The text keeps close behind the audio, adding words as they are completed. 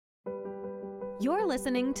You're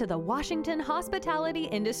listening to the Washington Hospitality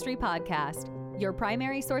Industry Podcast, your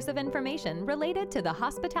primary source of information related to the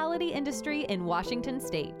hospitality industry in Washington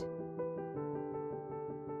State.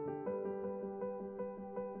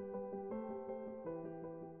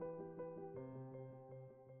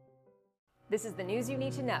 This is the news you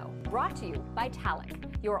need to know, brought to you by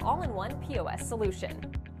Talic, your all-in-one POS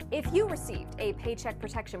solution. If you received a Paycheck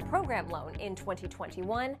Protection Program loan in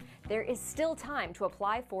 2021, there is still time to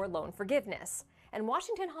apply for loan forgiveness, and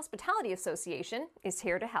Washington Hospitality Association is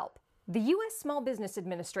here to help. The U.S. Small Business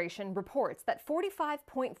Administration reports that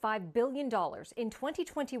 $45.5 billion in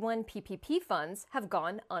 2021 PPP funds have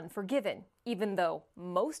gone unforgiven, even though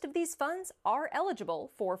most of these funds are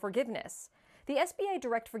eligible for forgiveness. The SBA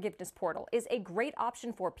Direct Forgiveness Portal is a great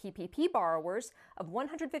option for PPP borrowers of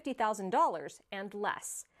 $150,000 and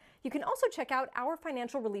less. You can also check out our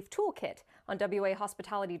financial relief toolkit on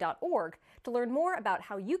wahospitality.org to learn more about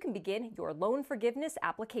how you can begin your loan forgiveness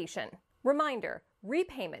application. Reminder,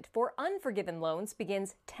 repayment for unforgiven loans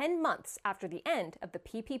begins 10 months after the end of the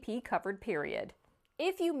PPP covered period.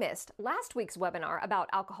 If you missed last week's webinar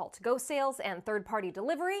about alcohol to-go sales and third-party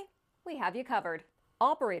delivery, we have you covered.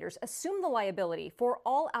 Operators assume the liability for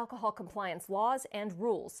all alcohol compliance laws and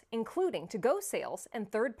rules, including to-go sales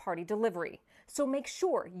and third-party delivery. So make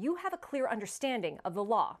sure you have a clear understanding of the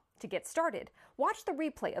law. To get started, watch the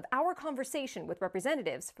replay of our conversation with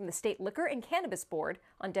representatives from the State Liquor and Cannabis Board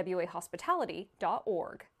on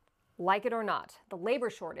wahospitality.org. Like it or not, the labor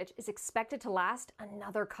shortage is expected to last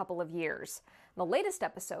another couple of years. The latest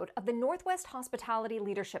episode of the Northwest Hospitality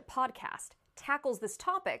Leadership Podcast tackles this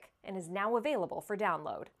topic and is now available for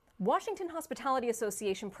download. Washington Hospitality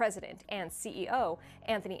Association President and CEO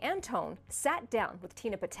Anthony Antone sat down with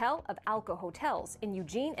Tina Patel of Alco Hotels in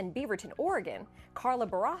Eugene and Beaverton, Oregon, Carla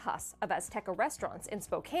Barajas of Azteca Restaurants in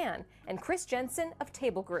Spokane, and Chris Jensen of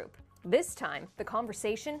Table Group. This time, the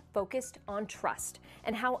conversation focused on trust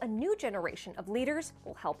and how a new generation of leaders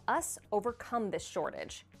will help us overcome this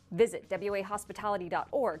shortage. Visit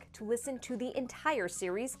wahospitality.org to listen to the entire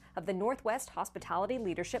series of the Northwest Hospitality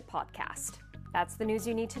Leadership Podcast. That's the news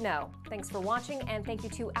you need to know. Thanks for watching, and thank you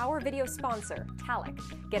to our video sponsor, Talic.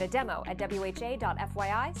 Get a demo at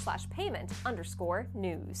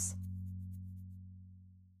wha.fyi/payment_news.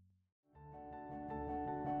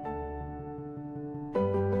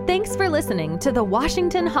 Thanks for listening to the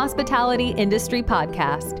Washington Hospitality Industry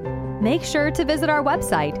Podcast. Make sure to visit our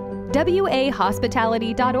website,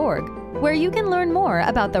 wahospitality.org, where you can learn more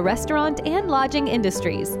about the restaurant and lodging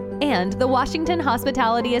industries and the Washington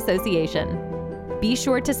Hospitality Association. Be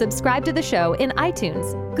sure to subscribe to the show in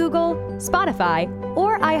iTunes, Google, Spotify,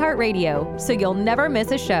 or iHeartRadio so you'll never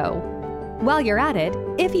miss a show. While you're at it,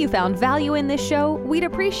 if you found value in this show, we'd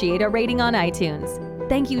appreciate a rating on iTunes.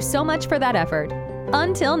 Thank you so much for that effort.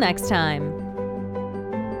 Until next time.